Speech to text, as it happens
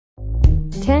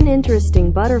10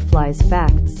 interesting butterflies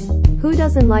facts. Who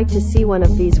doesn't like to see one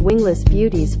of these wingless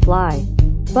beauties fly?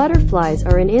 Butterflies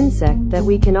are an insect that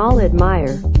we can all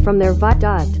admire, from their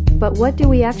but what do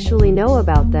we actually know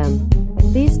about them?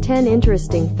 These 10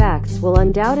 interesting facts will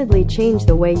undoubtedly change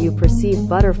the way you perceive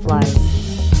butterflies.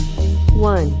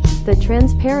 1. The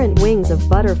transparent wings of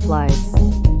butterflies.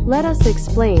 Let us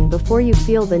explain before you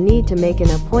feel the need to make an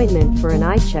appointment for an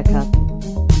eye checkup.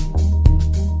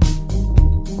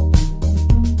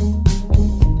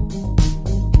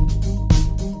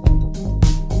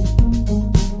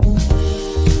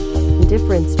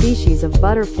 Different species of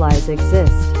butterflies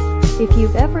exist. If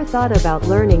you've ever thought about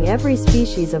learning every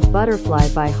species of butterfly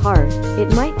by heart,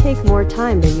 it might take more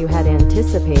time than you had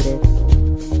anticipated.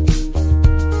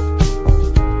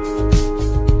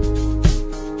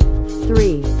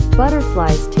 3.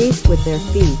 Butterflies taste with their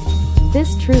feet.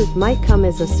 This truth might come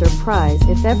as a surprise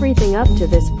if everything up to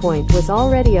this point was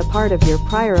already a part of your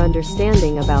prior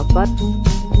understanding about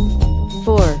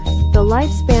 4. The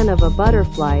lifespan of a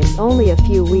butterfly is only a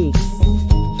few weeks.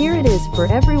 Here it is for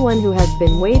everyone who has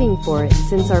been waiting for it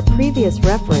since our previous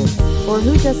reference, or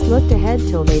who just looked ahead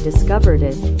till they discovered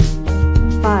it.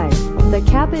 5. The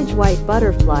cabbage white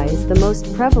butterfly is the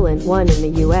most prevalent one in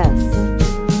the US.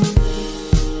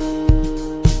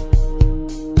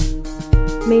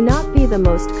 May not be the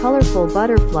most colorful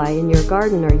butterfly in your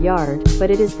garden or yard,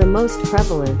 but it is the most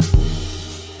prevalent.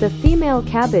 The female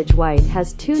cabbage white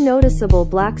has 2 noticeable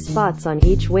black spots on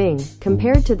each wing,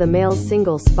 compared to the male's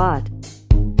single spot.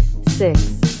 6.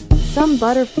 Some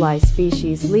butterfly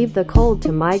species leave the cold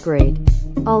to migrate.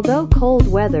 Although cold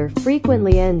weather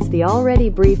frequently ends the already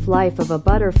brief life of a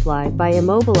butterfly by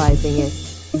immobilizing it,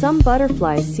 some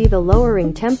butterflies see the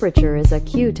lowering temperature as a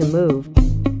cue to move.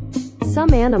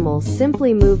 Some animals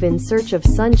simply move in search of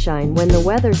sunshine when the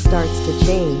weather starts to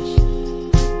change.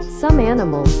 Some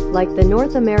animals, like the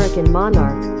North American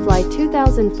monarch, fly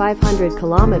 2,500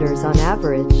 kilometers on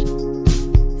average.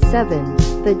 7.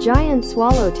 The giant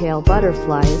swallowtail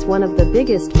butterfly is one of the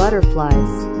biggest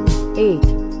butterflies. 8.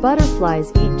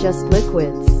 Butterflies eat just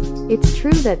liquids. It's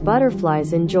true that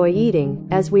butterflies enjoy eating,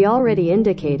 as we already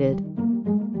indicated.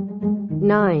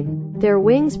 9. Their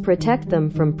wings protect them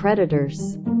from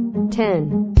predators.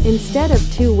 10. Instead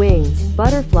of 2 wings,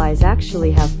 butterflies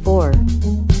actually have 4.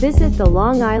 Visit the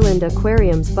Long Island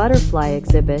Aquarium's butterfly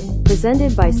exhibit,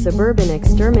 presented by Suburban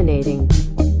Exterminating.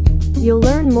 You'll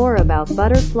learn more about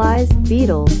butterflies,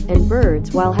 beetles, and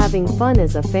birds while having fun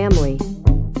as a family.